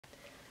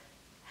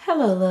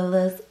Hello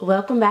Lolas,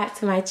 welcome back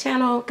to my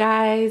channel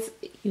guys.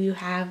 You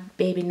have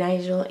baby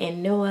Nigel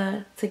and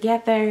Noah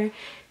together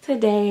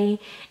today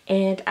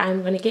and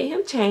I'm going to get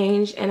him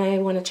changed and I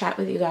want to chat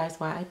with you guys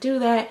while I do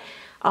that.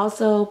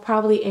 Also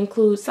probably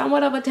include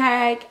somewhat of a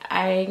tag.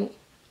 I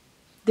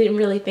didn't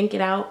really think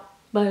it out,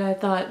 but I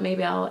thought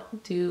maybe I'll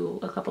do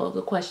a couple of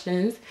the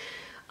questions.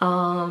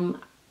 I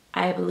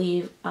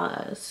believe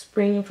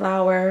spring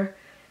flower,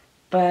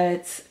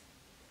 but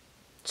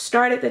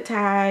started the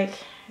tag.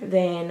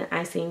 Then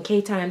I seen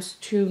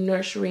K2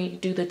 Nursery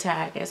do the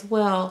tag as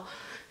well.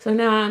 So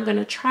now I'm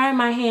gonna try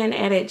my hand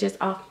at it just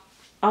off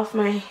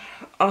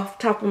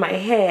top of my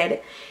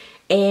head.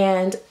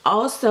 And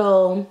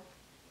also,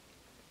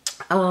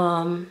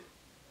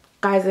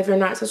 guys, if you're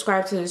not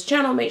subscribed to this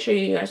channel, make sure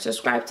you are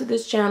subscribed to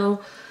this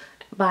channel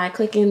by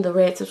clicking the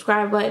red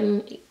subscribe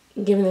button,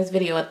 giving this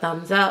video a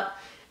thumbs up,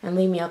 and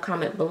leave me a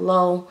comment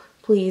below.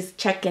 Please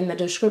check in the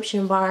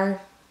description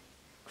bar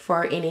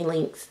for any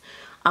links.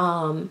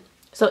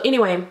 So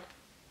anyway,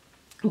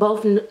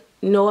 both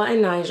Noah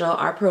and Nigel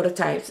are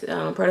prototypes,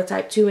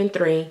 prototype 2 and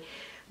 3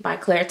 by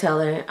Claire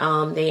Teller.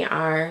 They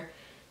are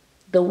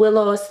the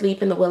Willow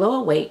Asleep and the Willow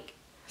Awake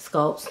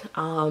sculpts.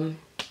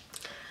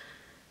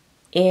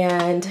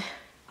 And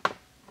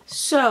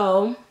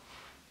so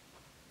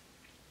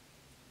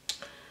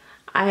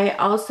I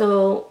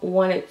also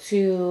wanted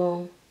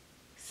to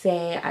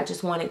say, I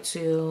just wanted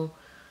to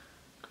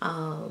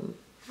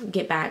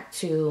get back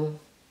to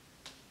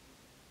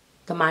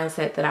the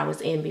mindset that I was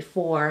in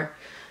before.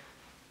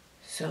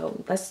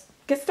 So let's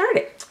get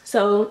started.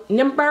 So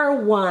number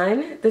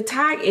 1, the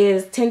tag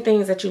is 10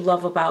 things that you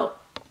love about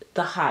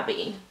the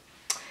hobby.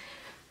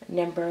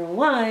 Number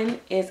 1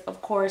 is,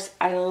 of course,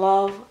 I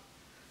love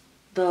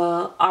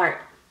the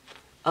art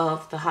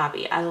of the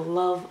hobby. I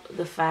love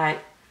the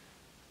fact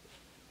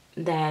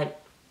that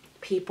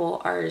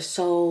people are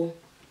so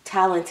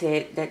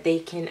talented that they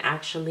can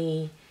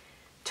actually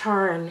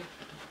turn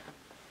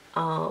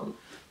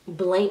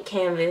blank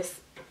canvas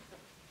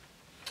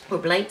or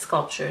blank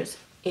sculptures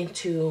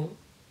into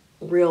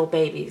real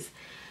babies.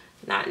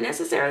 Not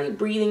necessarily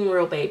breathing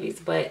real babies,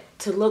 but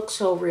to look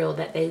so real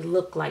that they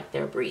look like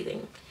they're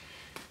breathing.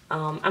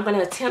 I'm going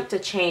to attempt to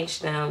change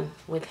them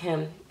with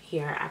him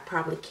here. I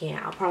probably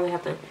can't. I'll probably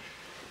have to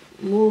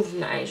move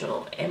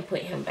Nigel and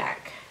put him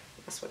back.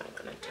 That's what I'm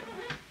going to do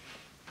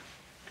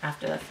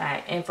after the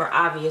fact. And for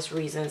obvious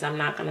reasons, I'm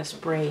not going to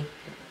spray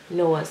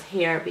Noah's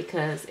hair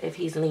because if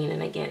he's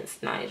leaning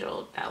against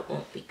Nigel, that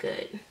won't be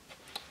good.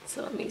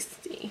 So let me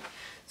see.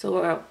 So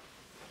we'll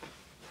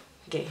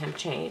get him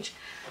changed.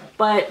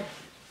 But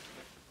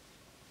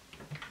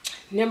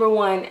number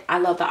 1, I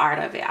love the art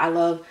of it. I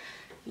love,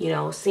 you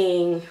know,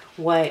 seeing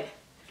what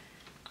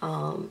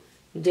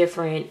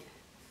different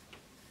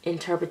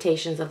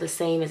interpretations of the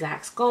same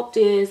exact sculpt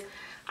is.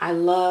 I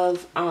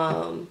love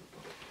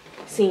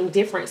seeing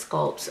different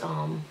sculpts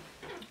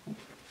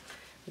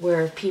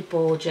where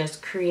people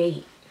just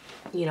create,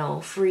 you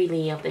know,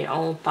 freely of their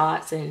own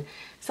thoughts, and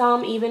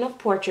some even of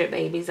portrait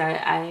babies.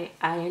 I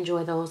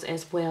enjoy those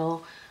as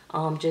well.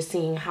 Just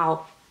seeing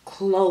how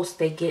close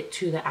they get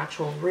to the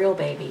actual real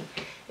baby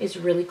is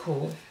really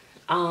cool.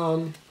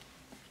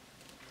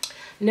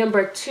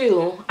 Number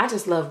 2, I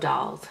just love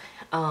dolls.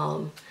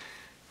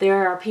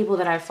 There are people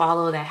that I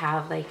follow that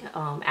have like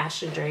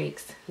Asher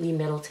Drakes, Lee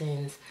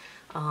Middletons,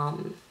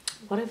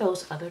 what are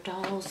those other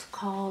dolls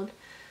called?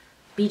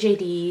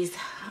 BJDs,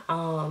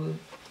 and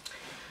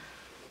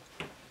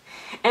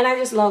I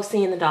just love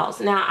seeing the dolls.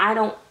 Now, I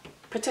don't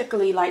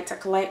particularly like to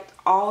collect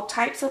all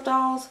types of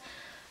dolls,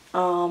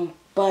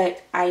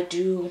 but I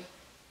do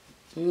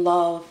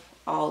love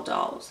all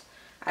dolls.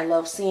 I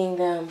love seeing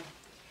them,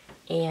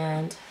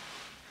 and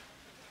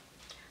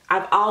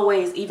I've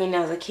always, even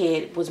as a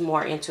kid, was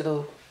more into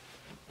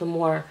the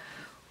more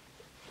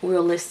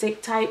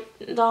realistic type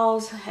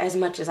dolls as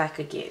much as I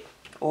could get,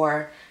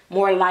 or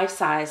more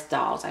life-size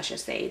dolls, I should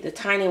say. The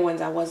tiny ones,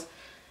 I was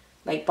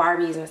like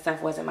Barbies and stuff,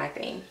 wasn't my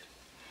thing.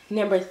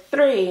 Number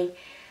 3,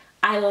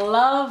 I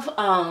love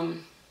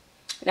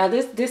now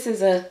this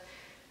is a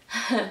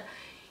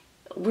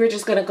we're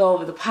just gonna go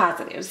over the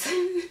positives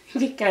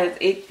because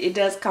it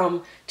does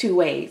come 2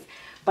 ways,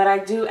 but I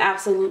do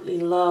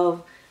absolutely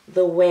love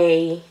the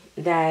way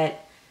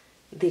that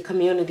the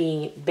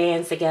community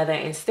bands together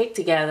and stick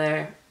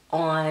together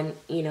on,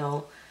 you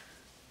know,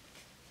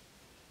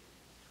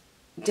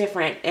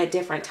 at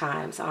different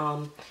times.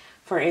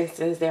 For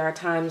instance, there are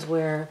times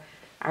where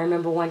I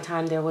remember one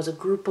time there was a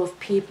group of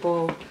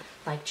people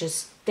like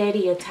just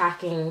steady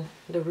attacking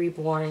the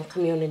reborn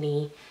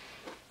community,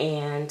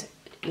 and,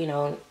 you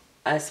know,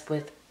 us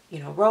with, you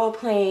know, role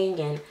playing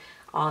and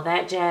all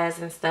that jazz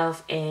and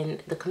stuff,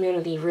 and the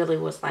community really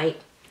was like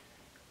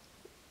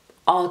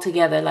all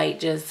together, like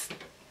just,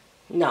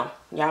 no,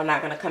 y'all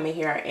not gonna come in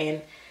here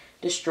and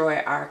destroy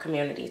our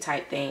community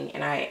type thing.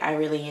 And I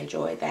really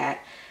enjoyed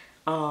that.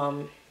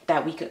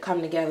 That we could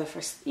come together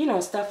for, you know,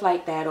 stuff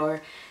like that.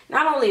 Or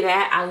not only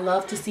that, I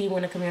love to see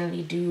when a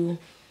community do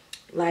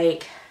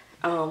like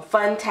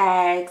fun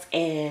tags,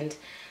 and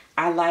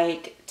I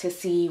like to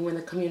see when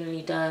the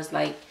community does,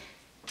 like,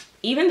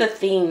 even the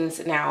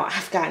themes now.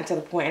 I've gotten to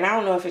the point, and I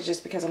don't know if it's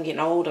just because I'm getting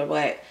older,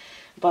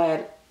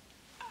 but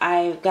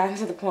I've gotten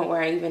to the point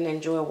where I even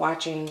enjoy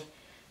watching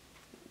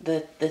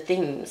the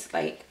themes.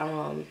 Like,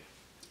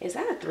 is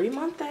that a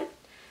 3-month that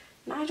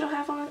Nigel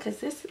have on? Because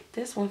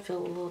this one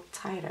feels a little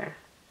tighter.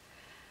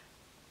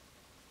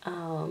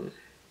 But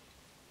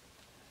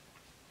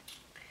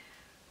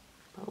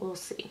we'll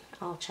see.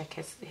 I'll check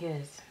his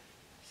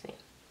see.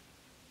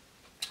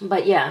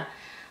 But yeah,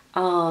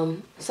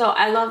 so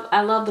I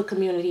love the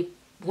community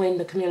when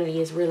the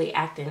community is really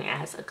acting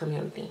as a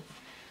community.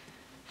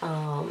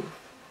 And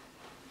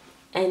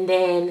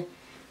then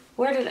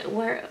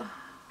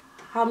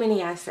how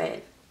many I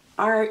said?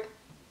 Art,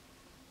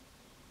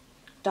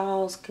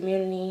 dolls,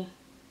 community.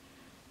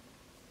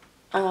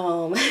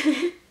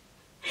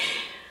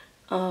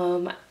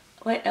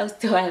 What else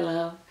do I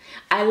love?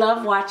 I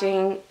love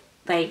watching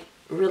like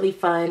really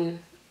fun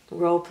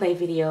role play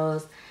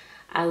videos.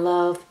 I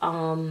love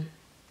I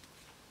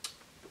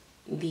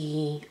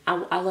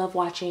love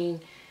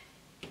watching,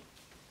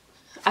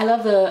 I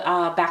love the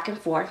back and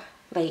forth,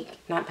 like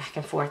not back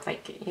and forth,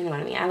 like, you know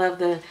what I mean. I love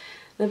the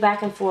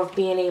back and forth,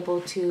 being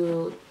able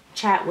to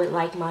chat with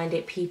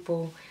like-minded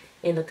people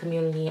in the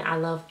community. I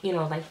love, you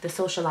know, like the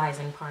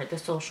socializing part, the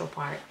social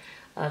part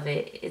of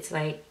it. It's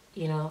like,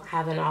 you know,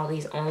 having all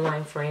these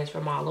online friends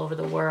from all over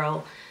the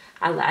world.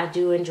 I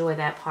do enjoy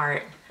that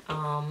part.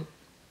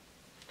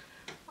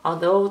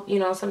 Although, you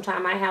know,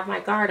 sometimes I have my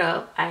guard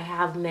up, I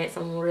have met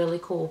some really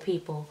cool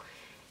people,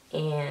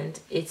 and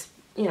it's,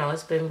 you know,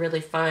 it's been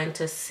really fun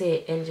to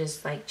sit and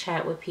just like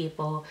chat with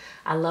people.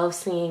 I love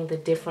seeing the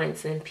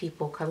difference in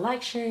people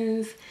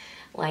collections,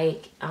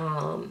 like,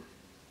 and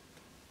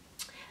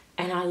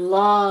I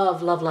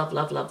love,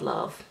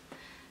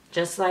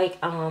 just like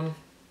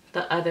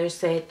the others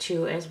said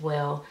too as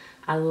well,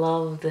 I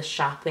love the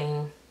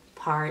shopping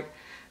part.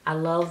 I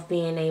love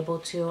being able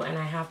to, and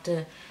I have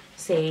to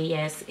say,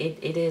 yes,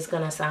 it is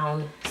gonna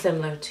sound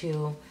similar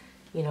to,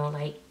 you know,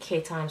 like K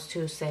times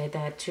 2 said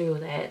that too,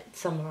 that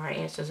some of our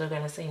answers are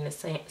gonna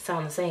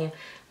sound the same.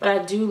 But I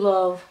do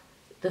love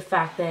the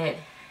fact that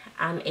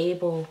I'm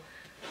able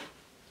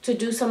to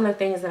do some of the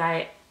things that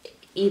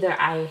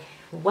I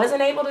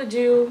wasn't able to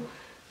do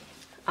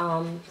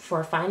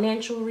for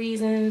financial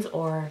reasons,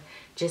 or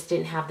just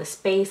didn't have the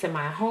space in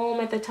my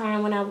home at the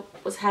time when I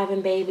was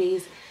having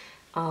babies.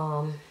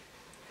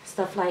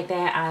 Stuff like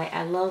that.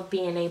 I love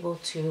being able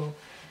to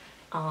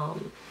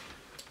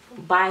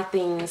buy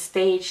things,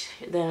 stage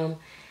them,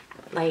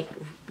 like,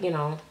 you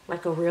know,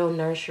 like a real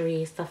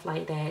nursery, stuff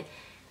like that.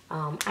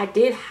 I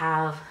did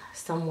have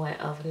somewhat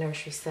of a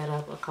nursery set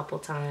up a couple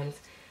times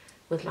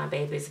with my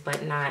babies,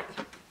 but not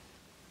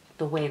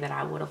the way that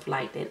I would have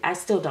liked it. I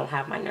still don't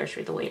have my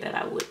nursery the way that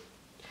I would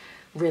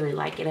really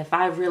like it. If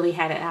I really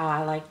had it how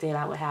I liked it,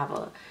 I would have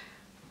a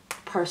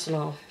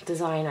personal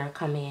designer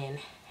come in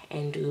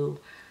and do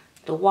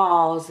the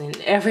walls and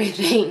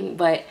everything,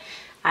 but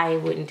I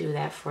wouldn't do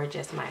that for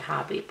just my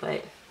hobby.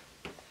 But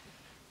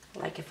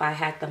like, if I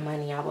had the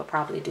money, I would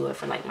probably do it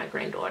for like my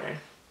granddaughter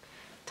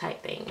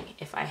type thing,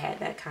 if I had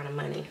that kind of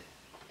money.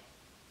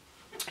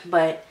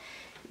 But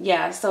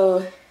yeah,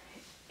 so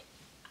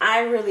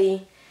I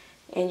really,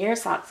 and your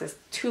socks is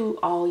too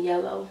all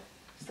yellow,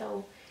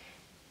 so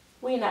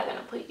we're not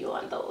gonna put you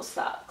on those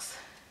socks.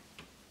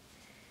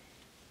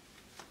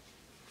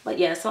 But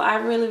yeah, so I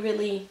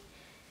really,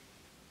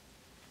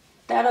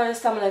 that are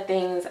some of the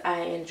things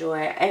I enjoy.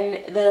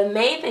 And the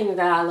main thing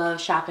that I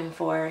love shopping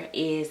for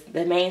is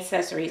the main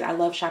accessories. I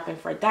love shopping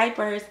for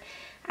diapers.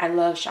 I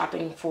love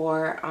shopping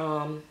for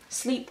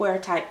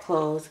sleepwear type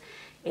clothes.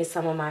 Is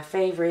some of my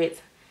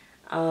favorites.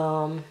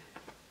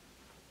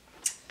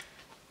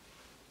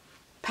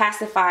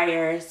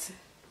 Pacifiers,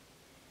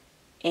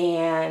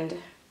 and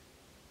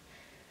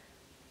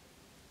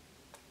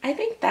I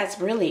think that's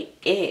really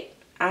it.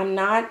 I'm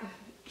not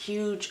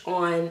huge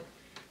on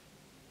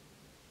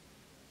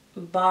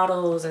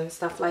bottles and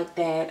stuff like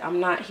that. I'm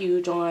not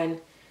huge on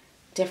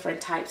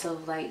different types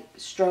of like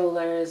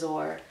strollers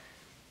or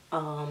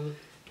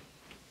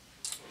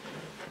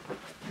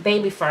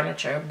baby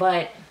furniture,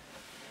 but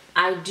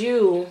I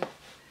do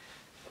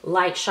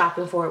like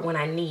shopping for it when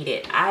I need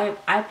it. I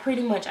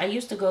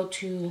used to go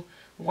to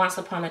Once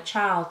Upon a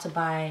Child to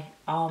buy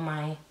all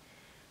my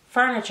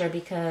furniture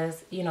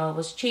because, you know, it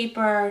was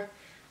cheaper.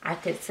 I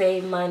could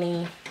save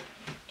money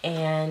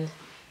and,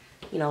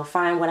 you know,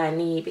 find what I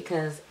need,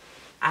 because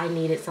I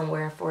needed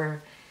somewhere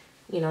for,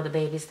 you know, the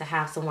babies to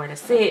have somewhere to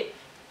sit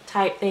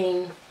type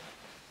thing.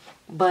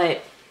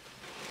 But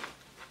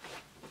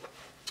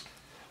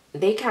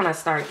they kind of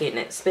start getting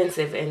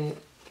expensive and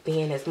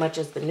being as much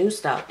as the new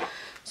stuff.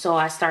 So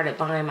I started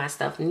buying my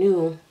stuff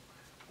new.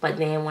 But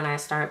then when I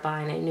started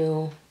buying it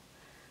new,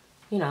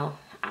 you know,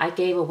 I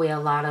gave away a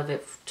lot of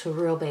it to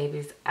real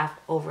babies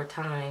over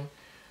time.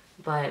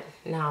 But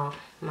now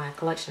my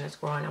collection is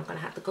growing. I'm going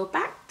to have to go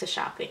back to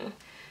shopping.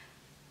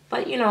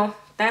 But, you know,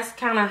 that's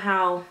kind of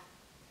how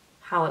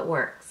it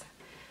works.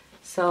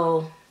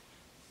 So,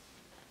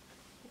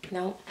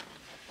 no.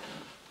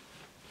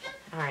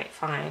 All right,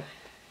 fine.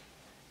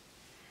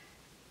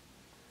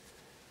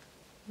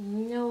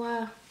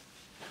 Noah.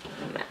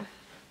 No.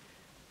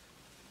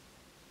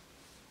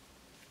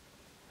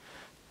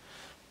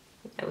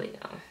 There we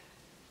go.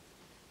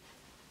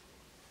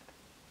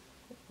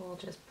 We'll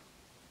just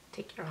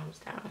take your arms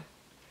down.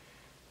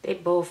 They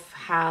both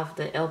have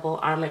the elbow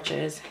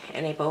armatures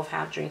and they both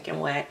have drinking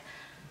wet.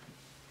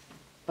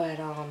 But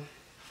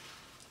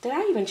did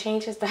I even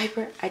change his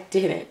diaper? I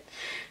didn't.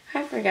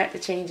 I forgot to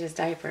change his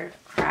diaper.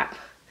 Crap.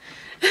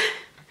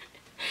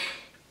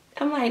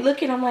 I'm like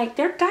looking, I'm like,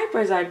 their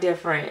diapers are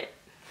different.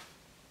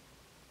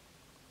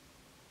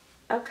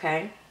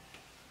 Okay.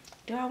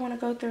 Do I want to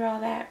go through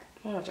all that?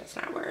 I'll just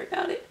not worry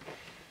about it.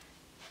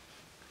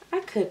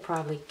 I could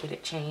probably get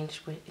it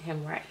changed with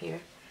him right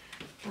here.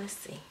 Let's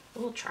see.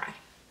 We'll try.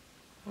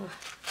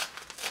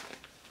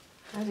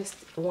 I just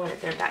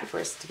wanted their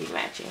diapers to be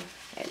matching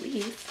at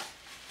least.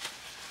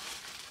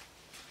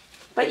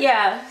 But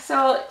yeah,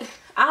 so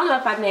I don't know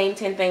if I've named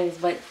 10 things,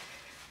 but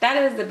that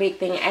is the big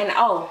thing. And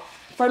oh,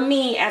 for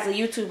me as a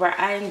YouTuber,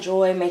 I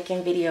enjoy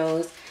making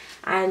videos.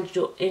 I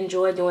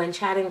enjoy doing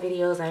chatting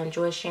videos. I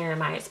enjoy sharing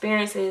my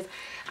experiences.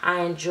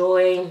 I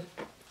enjoy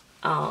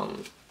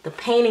the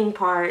painting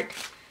part.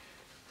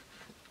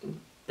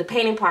 The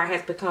painting part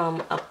has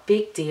become a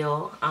big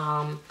deal.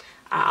 I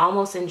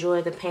almost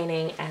enjoy the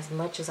painting as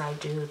much as I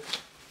do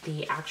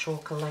the actual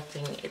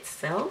collecting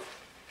itself.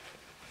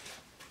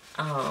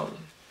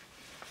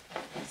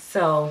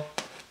 So,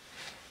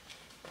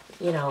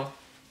 you know,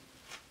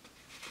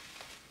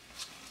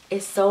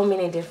 it's so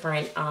many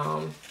different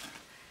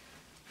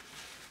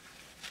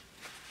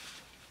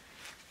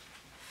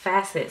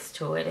facets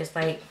to it. It's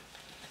like,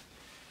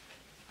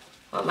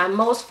 well, my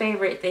most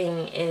favorite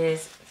thing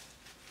is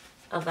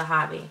of the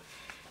hobby,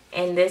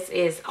 and this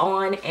is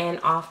on and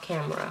off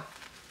camera,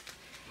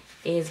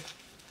 is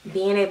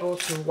being able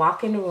to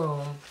walk in the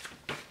room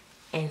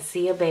and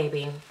see a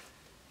baby.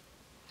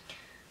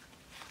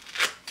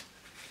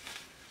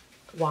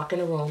 Walk in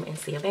the room and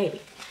see a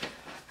baby.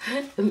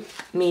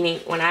 Meaning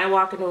when I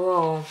walk in the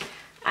room,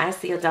 I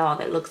see a doll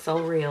that looks so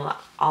real.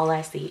 All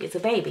I see is a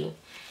baby.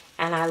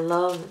 And I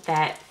love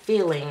that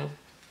feeling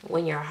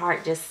when your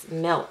heart just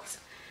melts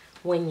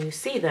when you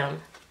see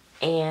them.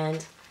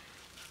 And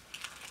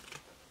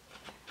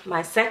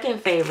my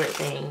second favorite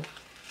thing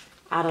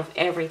out of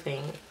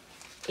everything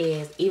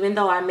is, even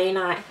though I may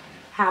not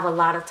have a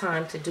lot of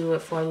time to do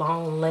it for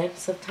long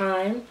lengths of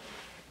time,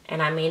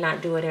 and I may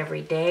not do it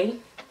every day,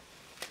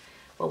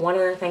 but one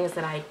of the things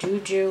that I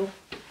do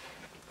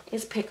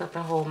is pick up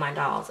and hold my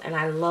dolls. And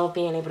I love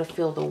being able to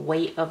feel the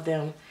weight of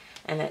them,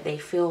 and that they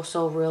feel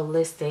so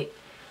realistic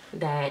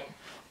that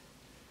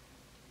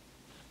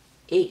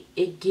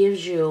it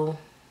gives you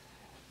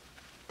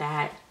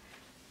that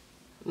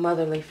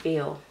motherly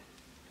feel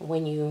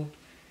when you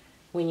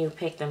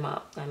pick them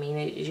up. I mean,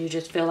 you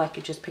just feel like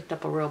you just picked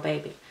up a real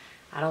baby.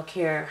 I don't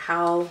care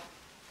how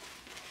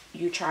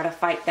you try to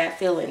fight that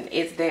feeling,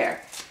 it's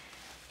there.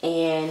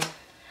 And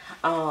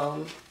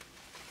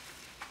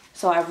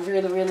so I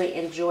really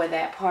enjoy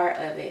that part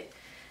of it.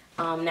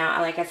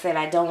 Now, like I said,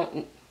 I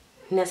don't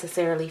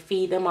necessarily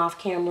feed them off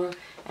camera,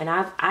 and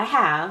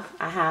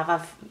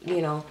I've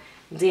you know,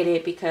 did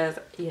it because,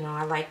 you know,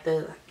 I like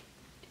the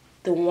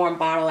warm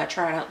bottle. I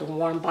tried out the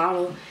warm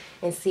bottle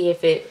and see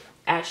if it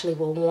actually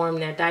will warm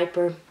their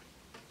diaper.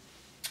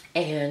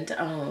 And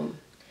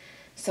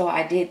so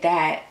I did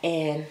that,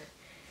 and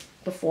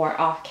before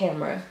off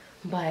camera.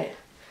 But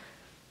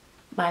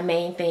my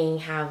main thing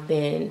have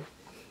been,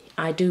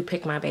 I do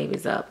pick my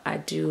babies up. I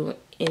do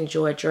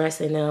enjoy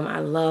dressing them. I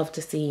love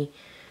to see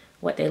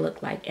what they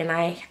look like. And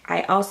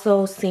I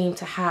also seem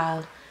to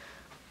have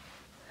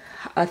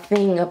a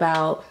thing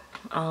about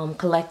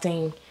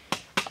collecting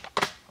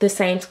the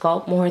same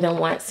sculpt more than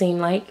once, seem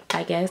like,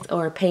 I guess,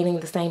 or painting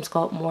the same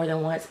sculpt more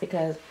than once,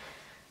 because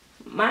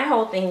my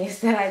whole thing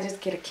is that I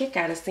just get a kick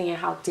out of seeing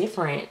how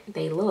different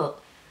they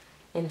look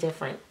in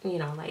different, you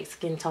know, like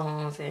skin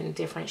tones and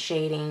different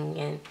shading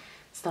and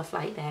stuff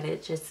like that.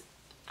 It just,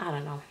 I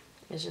don't know,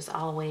 it's just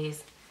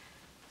always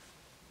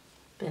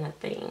been a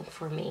thing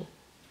for me.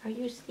 Are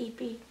you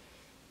sleepy?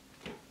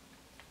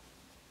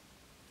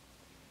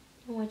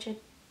 You want your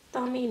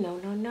tummy? No,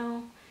 no,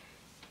 no.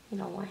 You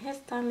don't want his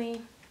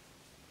tummy.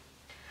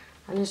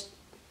 It's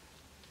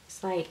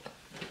like,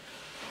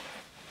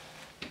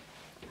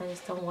 I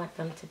just don't want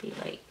them to be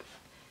like,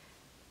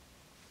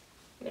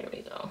 there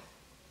we go.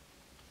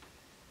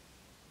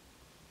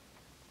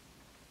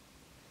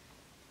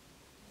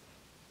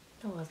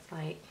 So it's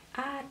like,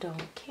 I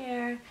don't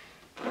care.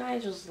 I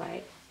just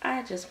like,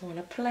 I just want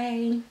to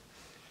play.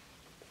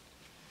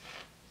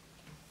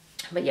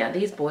 But yeah,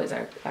 these boys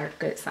are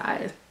good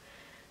size.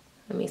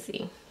 Let me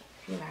see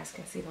if you guys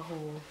can see the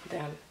whole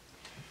them.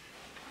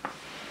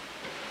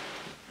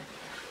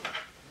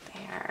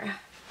 They are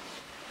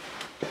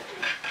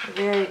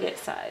very good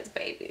size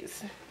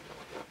babies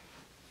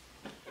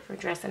for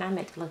dressing. I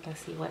meant to look and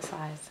see what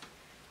size.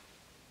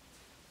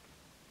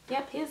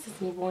 Yep, his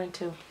is newborn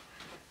too.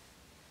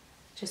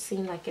 Just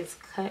seemed like it's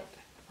cut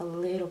a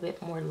little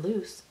bit more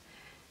loose.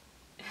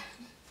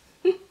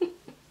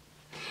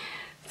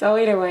 So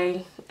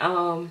anyway,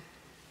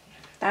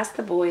 that's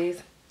the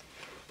boys.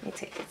 Let me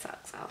take the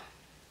socks off.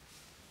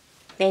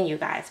 Then you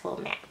guys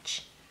will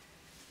match.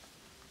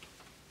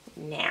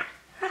 Now,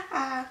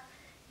 haha,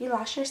 you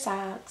lost your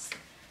socks.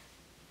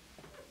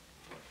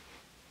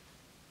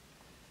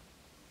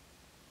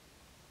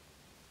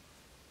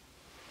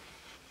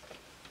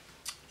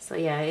 So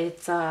yeah,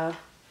 it's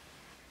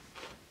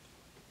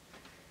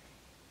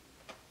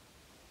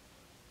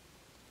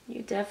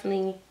you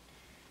definitely,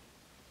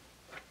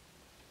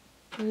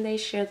 and they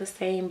share the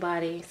same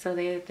body, so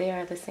they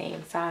are the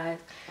same size.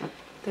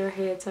 Their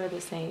heads are the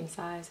same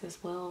size as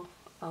well.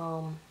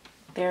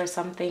 There are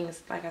some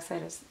things, like I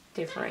said, it's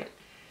different,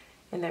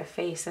 and their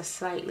face is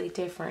slightly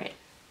different,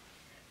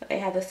 but they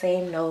have the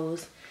same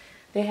nose.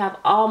 They have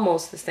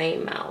almost the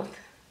same mouth,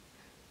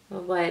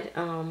 but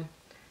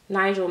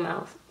Nigel's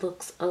mouth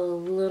looks a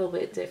little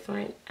bit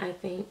different, I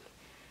think,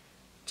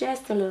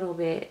 just a little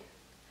bit,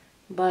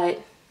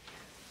 but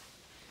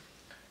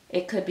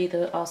it could be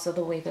also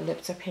the way the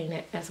lips are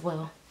painted as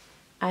well.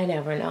 I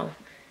never know.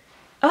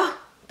 Oh,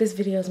 this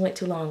video's went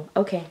too long.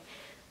 Okay,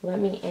 let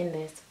me end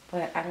this,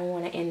 but I don't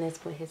want to end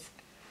this with his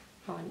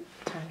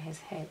turn his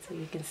head so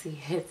you can see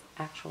his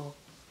actual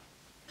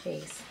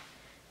face.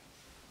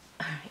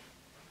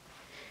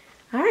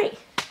 All right.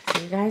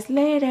 See you guys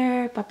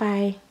later.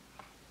 Bye-bye.